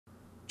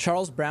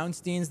Charles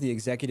Brownstein's the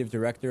executive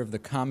director of the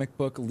Comic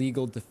Book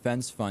Legal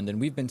Defense Fund, and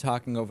we've been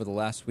talking over the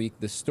last week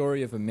the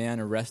story of a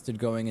man arrested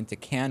going into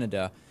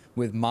Canada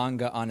with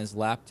manga on his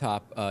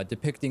laptop,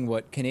 depicting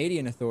what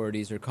Canadian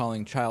authorities are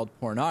calling child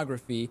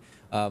pornography.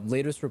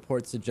 Latest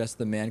reports suggest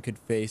the man could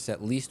face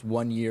at least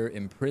 1 year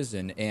in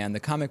prison, and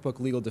the Comic Book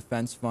Legal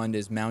Defense Fund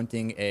is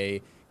mounting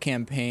a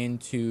campaign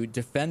to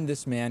defend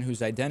this man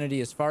whose identity,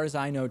 as far as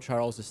I know,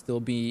 Charles, is still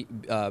be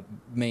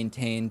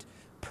maintained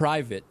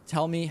private.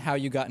 Tell me how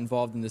you got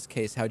involved in this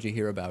case. How'd you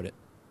hear about it?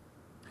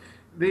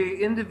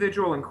 The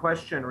individual in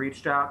question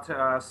reached out to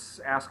us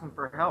asking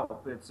for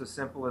help. It's as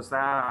simple as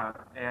that.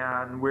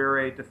 And we're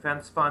a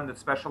defense fund that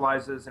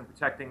specializes in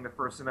protecting the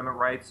First Amendment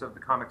rights of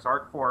the comics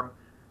art form.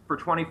 For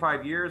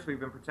 25 years, we've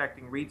been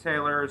protecting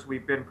retailers,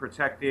 we've been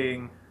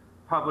protecting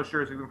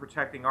publishers, we've been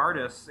protecting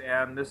artists,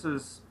 and this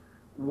is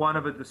one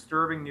of a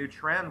disturbing new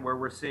trend where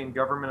we're seeing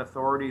government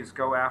authorities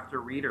go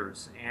after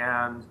readers.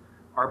 And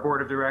our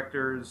board of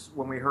directors,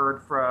 when we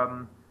heard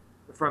from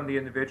the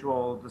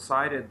individual,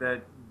 decided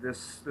that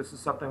this is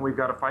something we've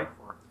got to fight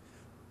for.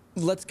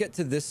 Let's get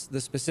to the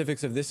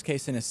specifics of this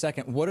case in a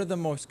second. What are the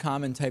most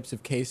common types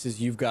of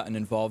cases you've gotten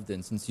involved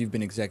in since you've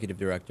been executive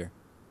director?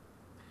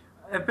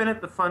 I've been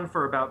at the fund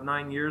for about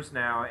 9 years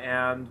now,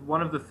 and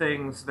one of the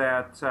things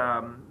that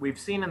we've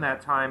seen in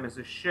that time is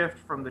a shift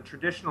from the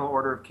traditional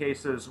order of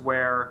cases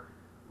where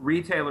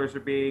retailers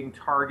are being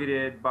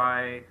targeted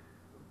by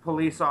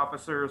police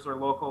officers or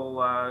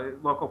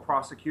local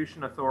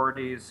prosecution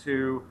authorities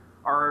who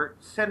are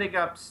sending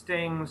up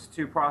stings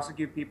to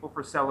prosecute people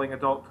for selling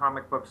adult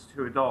comic books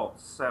to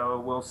adults. So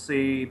we'll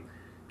see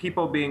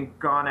people being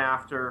gone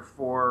after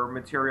for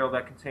material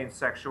that contains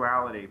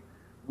sexuality.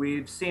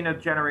 We've seen a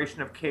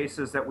generation of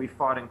cases that we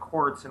fought in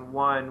courts, and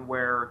one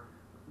where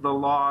the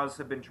laws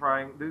have been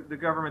the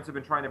governments have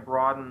been trying to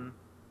broaden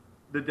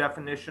the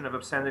definition of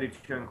obscenity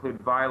to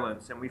include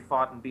violence, and we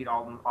fought and beat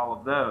all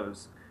of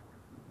those.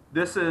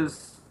 This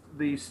is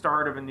the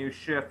start of a new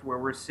shift where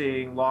we're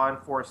seeing law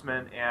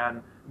enforcement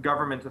and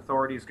government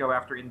authorities go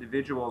after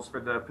individuals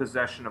for the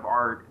possession of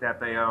art that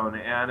they own,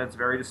 and it's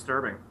very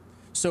disturbing.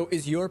 So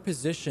is your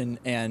position,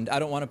 and I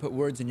don't want to put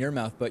words in your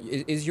mouth, but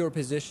is your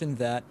position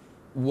that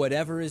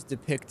whatever is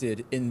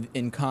depicted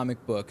in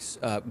comic books,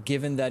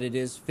 given that it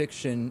is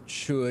fiction,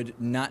 should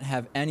not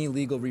have any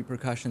legal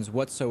repercussions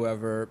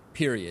whatsoever,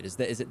 period? Is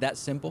it that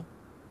simple?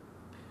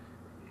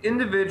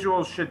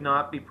 Individuals should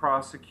not be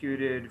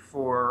prosecuted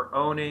for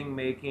owning,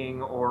 making,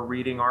 or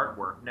reading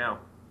artwork, no.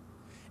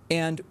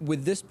 And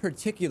with this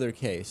particular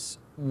case,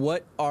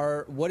 what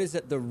is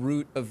at the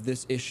root of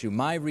this issue?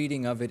 My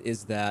reading of it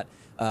is that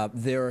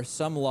there are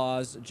some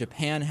laws,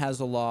 Japan has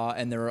a law,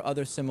 and there are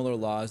other similar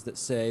laws that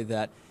say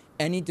that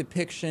any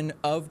depiction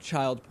of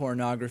child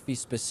pornography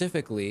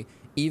specifically,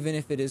 even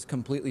if it is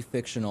completely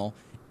fictional,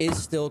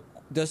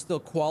 does still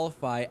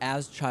qualify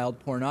as child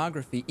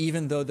pornography,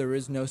 even though there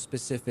is no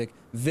specific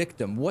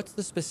victim. What's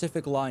the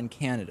specific law in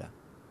Canada?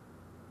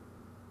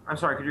 I'm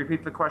sorry, could you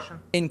repeat the question?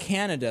 In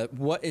Canada,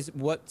 what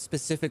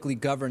specifically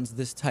governs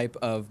this type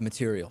of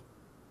material?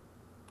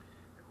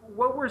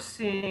 What we're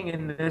seeing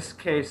in this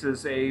case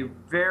is a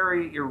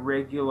very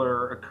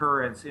irregular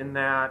occurrence in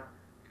that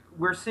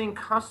we're seeing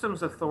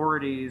customs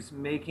authorities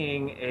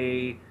making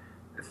a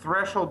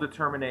threshold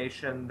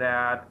determination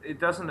that it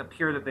doesn't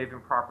appear that they've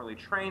been properly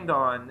trained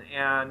on,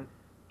 and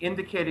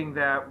indicating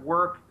that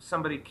work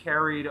somebody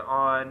carried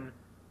on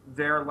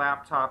their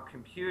laptop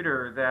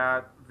computer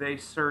that they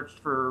searched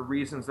for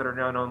reasons that are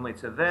known only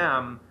to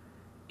them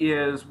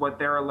is what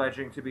they're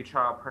alleging to be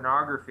child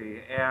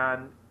pornography.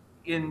 And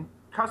in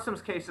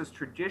customs cases,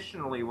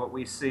 traditionally what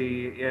we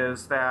see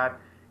is that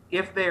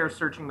if they are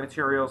searching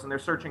materials, and they're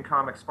searching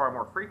comics far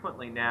more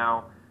frequently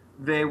now,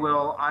 they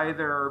will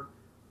either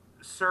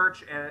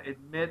search and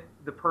admit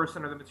the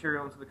person or the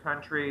material into the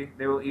country.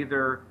 They will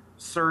either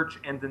search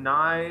and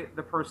deny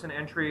the person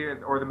entry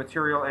or the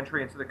material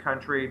entry into the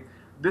country.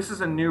 This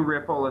is a new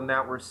ripple in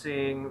that we're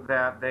seeing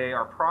that they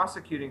are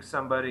prosecuting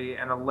somebody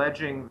and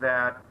alleging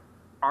that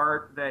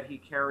art that he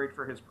carried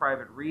for his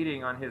private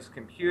reading on his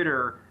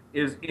computer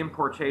is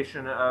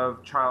importation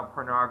of child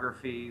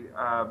pornography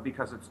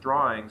because it's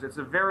drawings. It's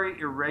a very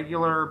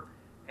irregular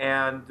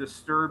and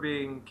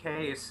disturbing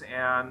case,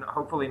 and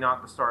hopefully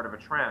not the start of a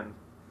trend.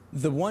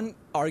 The one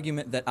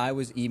argument that I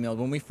was emailed,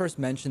 when we first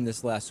mentioned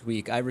this last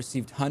week, I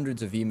received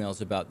hundreds of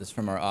emails about this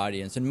from our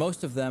audience, and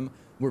most of them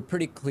were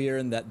pretty clear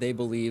in that they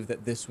believe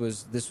that this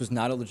was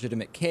not a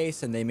legitimate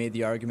case, and they made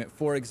the argument,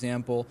 for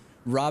example,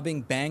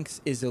 robbing banks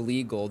is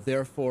illegal,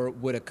 therefore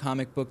would a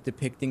comic book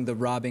depicting the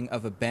robbing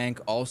of a bank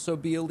also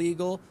be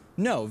illegal?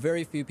 No,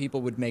 very few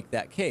people would make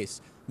that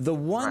case. The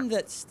one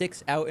that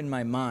sticks out in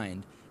my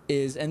mind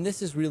is, and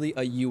this is really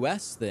a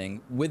U.S.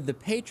 thing, with the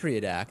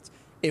Patriot Act,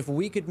 if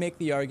we could make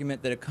the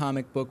argument that a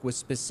comic book was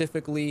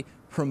specifically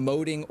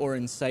promoting or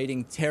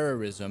inciting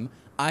terrorism,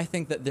 I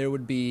think that there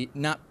would be,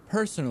 not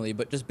personally,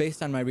 but just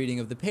based on my reading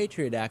of the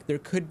Patriot Act, there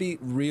could be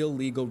real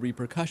legal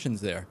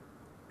repercussions there.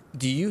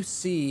 Do you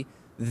see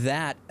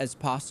that as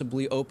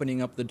possibly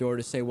opening up the door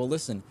to say, well,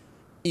 listen,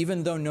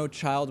 even though no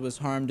child was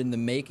harmed in the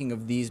making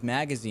of these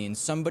magazines,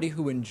 somebody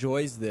who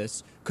enjoys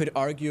this could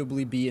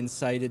arguably be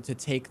incited to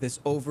take this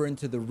over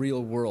into the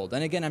real world.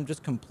 And again, I'm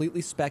just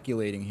completely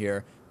speculating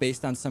here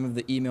based on some of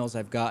the emails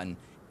I've gotten.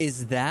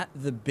 Is that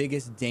the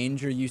biggest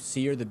danger you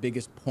see, or the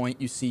biggest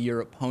point you see your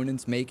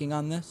opponents making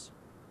on this?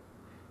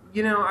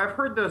 You know, I've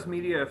heard those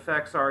media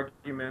effects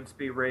arguments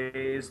be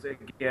raised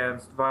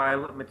against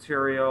violent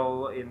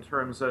material in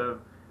terms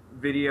of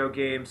video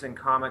games and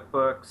comic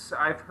books.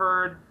 I've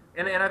heard,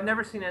 and I've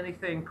never seen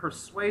anything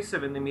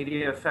persuasive in the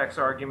media effects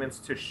arguments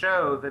to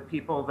show that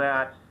people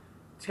that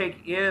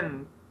take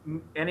in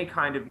any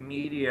kind of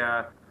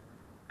media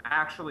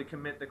actually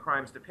commit the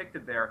crimes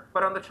depicted there.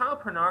 But on the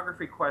child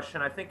pornography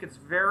question, I think it's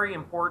very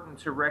important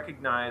to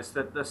recognize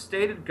that the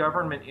stated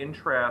government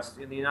interest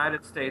in the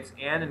United States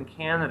and in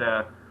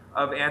Canada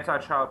of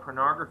anti-child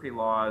pornography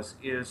laws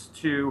is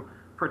to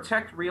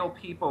protect real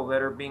people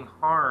that are being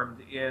harmed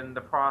in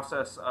the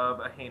process of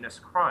a heinous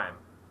crime.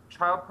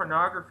 Child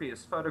pornography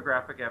is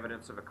photographic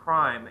evidence of a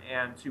crime,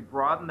 and to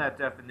broaden that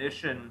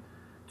definition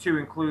to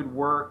include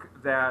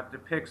work that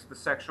depicts the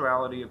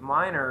sexuality of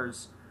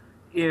minors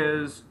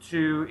is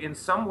to, in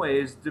some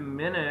ways,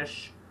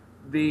 diminish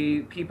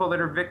the people that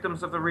are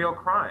victims of the real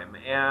crime.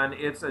 And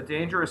it's a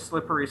dangerous,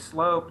 slippery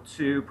slope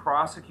to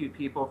prosecute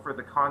people for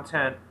the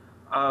content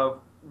of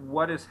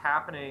what is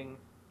happening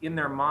in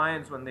their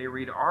minds when they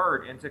read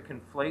art, and to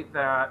conflate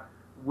that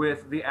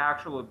with the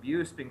actual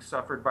abuse being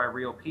suffered by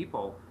real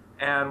people.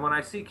 And when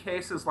I see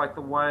cases like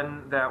the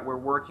one that we're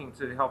working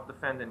to help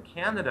defend in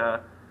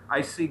Canada,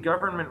 I see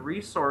government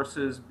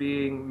resources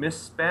being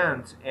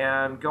misspent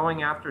and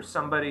going after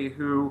somebody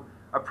who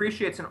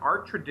appreciates an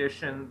art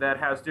tradition that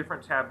has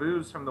different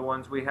taboos from the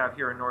ones we have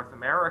here in North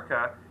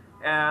America.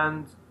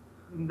 And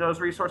those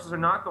resources are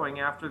not going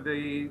after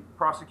the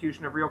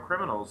prosecution of real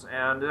criminals.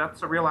 And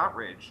that's a real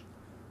outrage.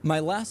 My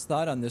last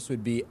thought on this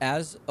would be,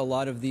 as a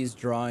lot of these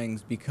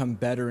drawings become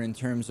better in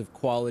terms of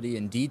quality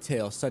and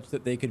detail, such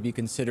that they could be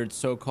considered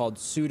so-called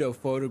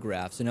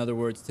pseudo-photographs, in other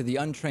words, to the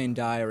untrained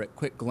eye or at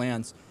quick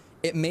glance,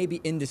 it may be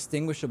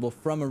indistinguishable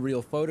from a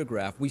real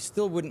photograph. We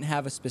still wouldn't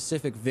have a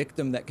specific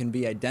victim that can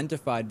be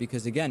identified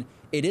because, again,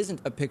 it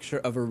isn't a picture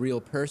of a real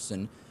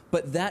person,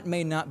 but that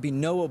may not be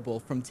knowable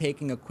from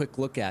taking a quick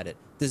look at it.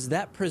 Does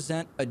that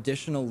present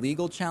additional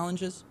legal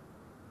challenges?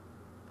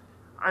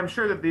 I'm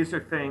sure that these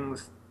are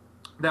things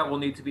that will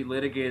need to be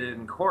litigated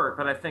in court,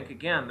 but I think,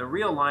 again, the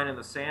real line in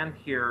the sand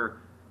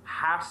here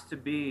has to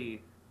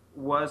be,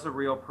 was a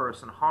real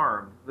person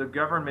harmed? The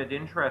government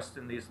interest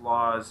in these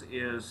laws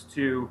is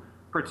to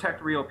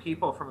protect real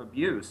people from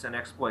abuse and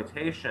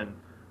exploitation,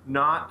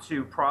 not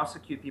to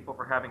prosecute people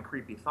for having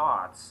creepy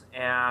thoughts.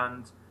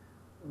 And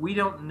we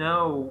don't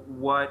know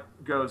what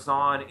goes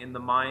on in the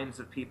minds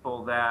of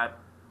people that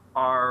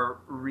are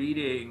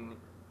reading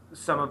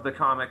some of the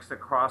comics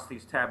that cross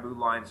these taboo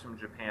lines from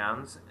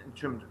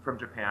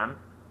Japan.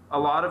 A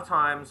lot of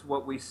times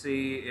what we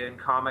see in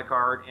comic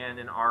art and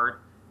in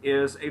art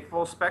is a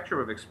full spectrum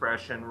of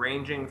expression,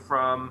 ranging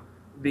from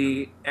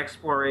the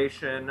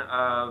exploration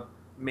of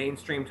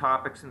mainstream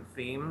topics and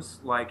themes,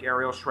 like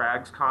Ariel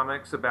Schrag's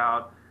comics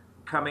about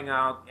coming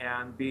out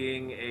and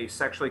being a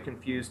sexually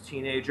confused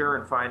teenager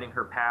and finding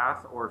her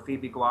path, or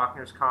Phoebe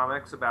Glockner's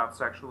comics about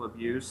sexual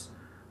abuse,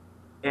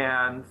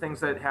 and things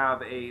that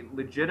have a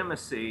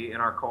legitimacy in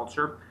our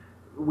culture.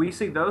 We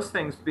see those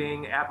things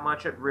being as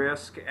much at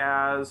risk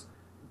as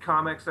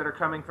comics that are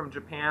coming from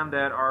Japan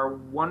that are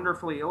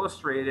wonderfully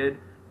illustrated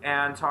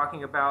and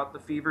talking about the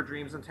fever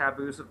dreams and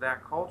taboos of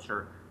that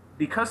culture.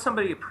 Because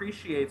somebody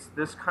appreciates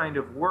this kind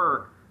of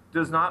work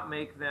does not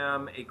make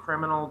them a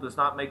criminal, does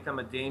not make them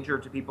a danger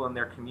to people in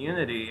their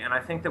community. And I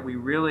think that we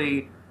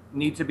really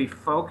need to be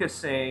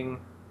focusing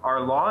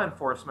our law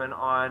enforcement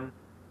on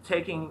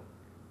taking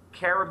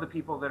care of the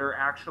people that are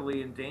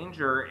actually in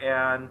danger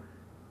and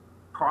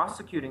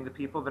prosecuting the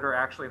people that are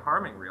actually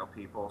harming real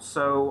people.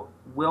 So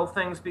will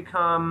things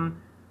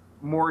become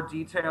more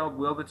detailed?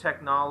 Will the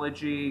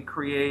technology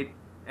create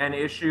an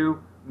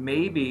issue?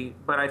 Maybe,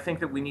 but I think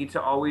that we need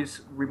to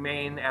always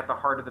remain at the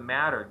heart of the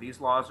matter.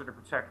 These laws are to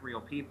protect real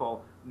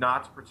people,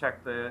 not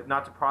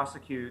to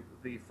prosecute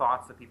the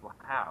thoughts that people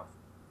have.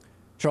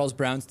 Charles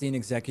Brownstein,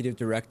 Executive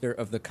Director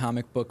of the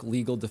Comic Book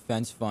Legal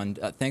Defense Fund.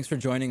 Thanks for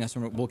joining us,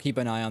 and we'll keep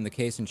an eye on the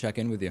case and check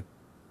in with you.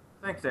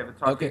 Thanks, David.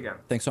 Talk to you again.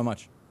 Thanks so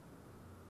much.